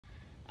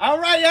All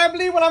right, y'all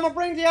believe what I'm gonna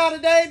bring to y'all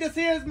today? This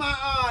here is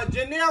my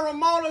General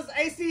Motors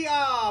AC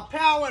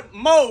powered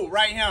mower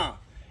right here.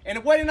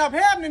 And what ended up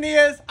happening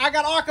is I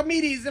got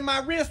Archimedes in my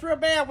wrist real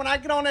bad. When I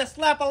get on that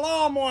slap a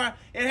lawnmower,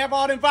 it have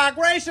all them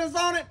vibrations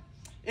on it,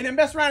 and it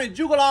mess around and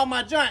juggle all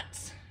my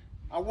joints.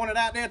 I wanted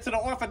out there to the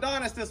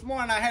orthodontist this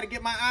morning. I had to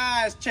get my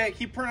eyes checked.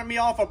 He printed me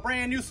off a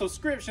brand new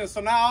subscription,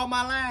 so now all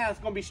my lines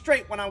gonna be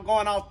straight when I'm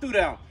going off through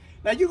them.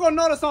 Now you're gonna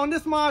notice on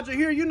this module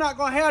here, you're not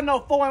gonna have no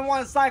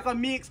 4-in-1 cycle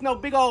mix, no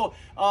big old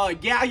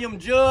gallium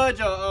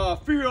judge or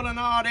fuel and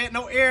all that,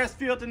 no air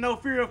filter, no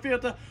fuel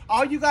filter.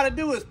 All you gotta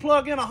do is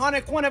plug in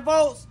 120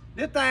 volts.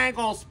 This thing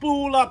gonna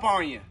spool up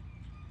on you.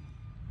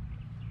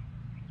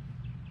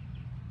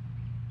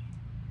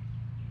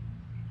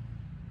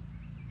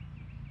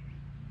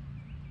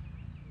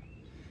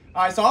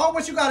 All right, so all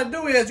what you gotta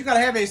do is you gotta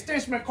have an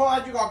extension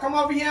cord. You gonna come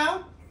over here,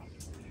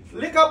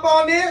 lick up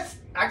on this.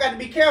 I got to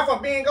be careful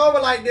being over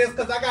like this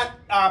because I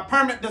got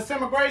permanent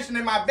disintegration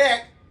in my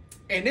back.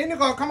 And then you're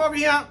going to come over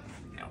here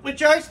with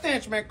your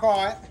extension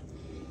cord.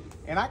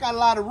 And I got a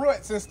lot of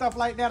roots and stuff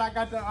like that I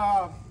got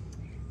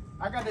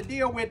to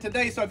deal with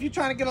today. So if you're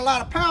trying to get a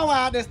lot of power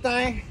out of this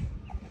thing,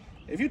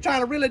 if you're trying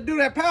to really do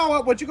that power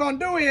up, what you're going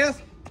to do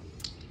is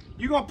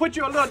you're going to put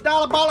your little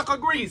diabolical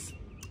grease.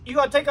 You're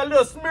going to take a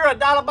little smear of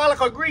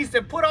diabolical grease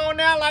and put on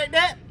there like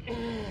that.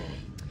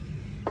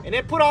 And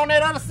then put on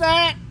that other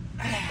side.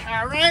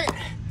 All right,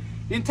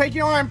 then take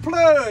your arm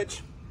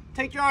plunge.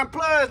 Take your arm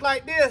plunge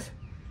like this,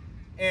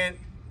 and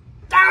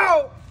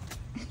down.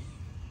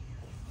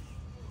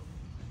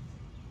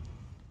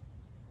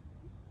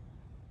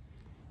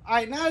 All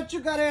right, now that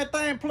you got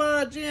everything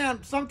plunged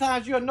in,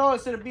 sometimes you'll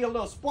notice it'll be a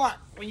little spark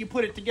when you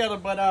put it together.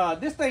 But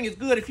this thing is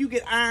good if you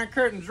get iron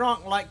curtain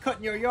drunk, like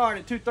cutting your yard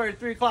at 2:30,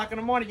 3 o'clock in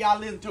the morning. Y'all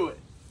listen to it.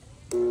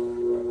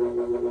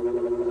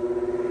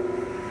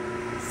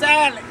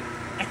 Silent.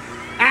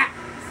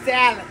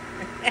 Silent.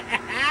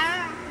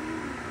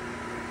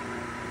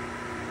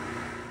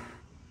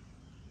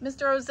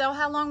 Mr. Ozell,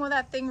 how long will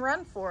that thing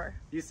run for?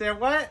 You said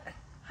what?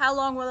 How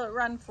long will it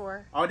run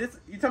for? Oh, this,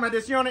 you talking about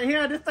this unit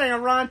here? This thing will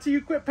run till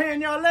you quit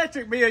paying your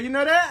electric bill. You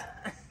know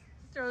that?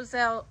 Mr.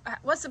 Ozell,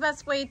 what's the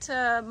best way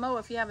to mow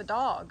if you have a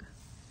dog?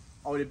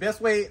 Oh, the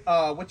best way,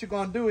 what you're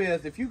going to do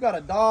is, if you got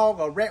a dog,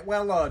 a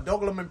Rottweiler, a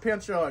Doberman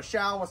Pinscher, or a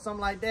Shao, or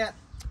something like that,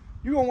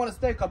 you're going to want to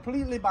stay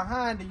completely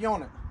behind the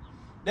unit.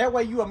 That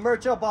way you will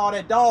merch up all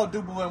that dog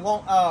dooble and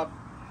won't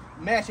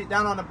mash it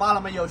down on the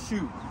bottom of your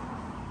shoe.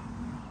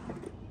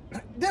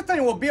 This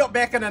thing was built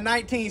back in the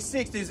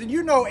 1960s, and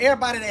you know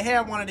everybody that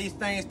had one of these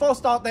things, folks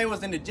thought they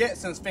was in the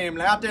Jetsons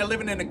family, out there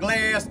living in a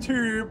glass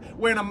tube,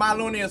 wearing a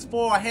Millennials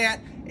 4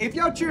 hat. If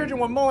your children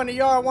were mowing the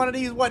yard, one of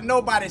these wasn't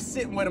nobody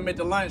sitting with them at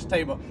the lunch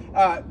table.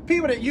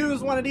 People that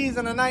used one of these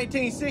in the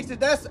 1960s,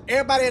 that's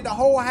everybody at the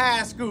whole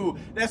high school.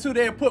 That's who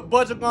they'd put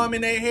budget gum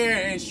in their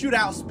hair and shoot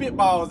out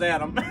spitballs at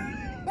them.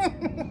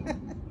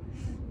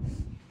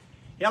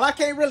 Hell, I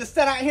can't really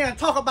sit out here and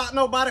talk about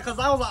nobody because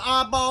I was an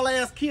oddball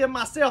ass kid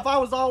myself. I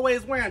was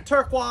always wearing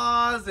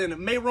turquoise and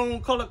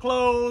maroon colored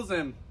clothes,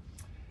 and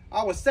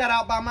I was sat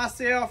out by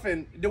myself,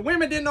 and the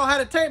women didn't know how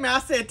to take me. I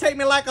said, take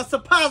me like a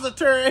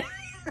suppository.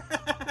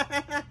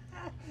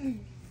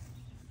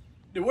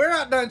 The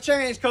world done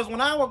changed because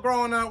when I was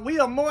growing up,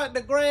 we'll mow the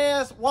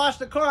grass, wash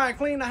the car, and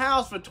clean the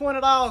house for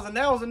 $20, and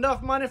that was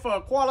enough money for a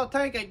quarter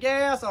tank of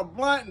gas, a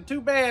blunt, and 2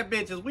 bad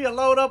bitches. We'll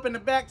load up in the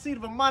back seat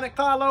of a Monte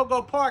Carlo,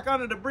 go park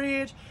under the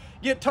bridge,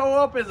 get towed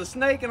up as a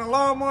snake in a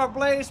lawnmower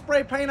blade,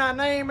 spray paint our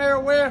name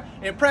everywhere,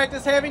 and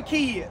practice having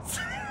kids.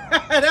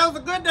 That was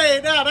a good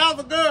day.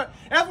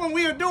 That's when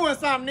we were doing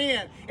something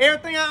then.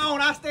 Everything I own,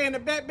 I stay in the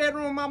back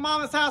bedroom of my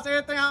mama's house.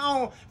 Everything I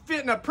own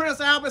fit in a Prince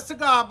Albert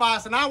cigar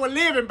box, and I was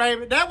living,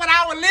 baby. That's what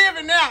I was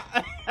living now.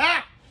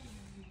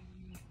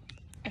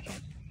 Okay,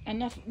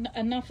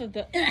 enough of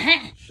the...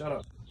 Shut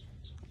up.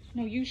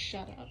 No, you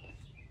shut up.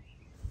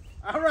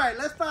 All right,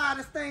 let's fire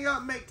this thing up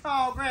and make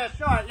tall grass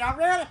short. Y'all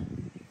ready?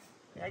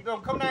 Yeah,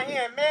 gonna come down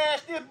here and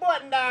mash this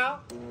button down.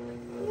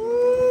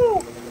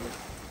 Woo!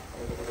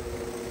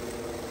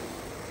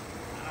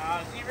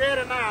 She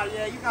ready now.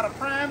 Yeah, you gotta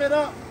prime it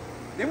up.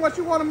 Then what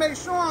you wanna make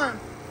sure,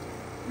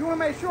 you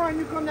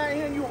come down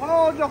here and you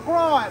hold your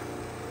cord.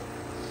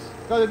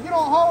 Cause if you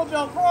don't hold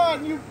your cord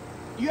and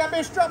you have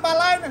been struck by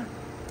lightning,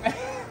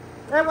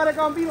 that's what it's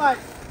gonna be like.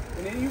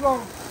 And then you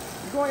gonna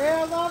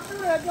airs off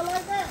through there just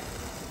like that.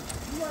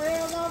 You gonna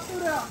airs off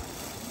through there.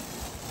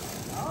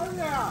 Oh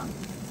yeah.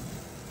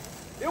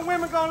 Them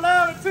women gonna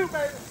love it too,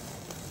 baby.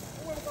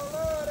 Them women gonna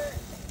love that.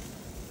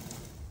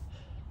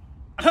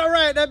 All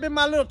right, that's been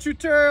my little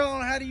tutorial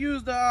on how to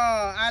use the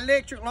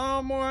electric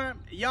lawnmower.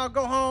 Y'all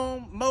go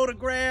home, mow the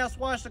grass,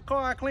 wash the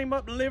car, clean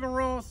up the living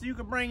room so you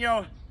can bring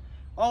your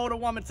older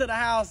woman to the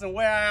house and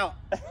wear out.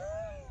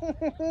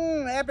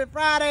 Happy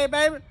Friday,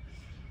 baby.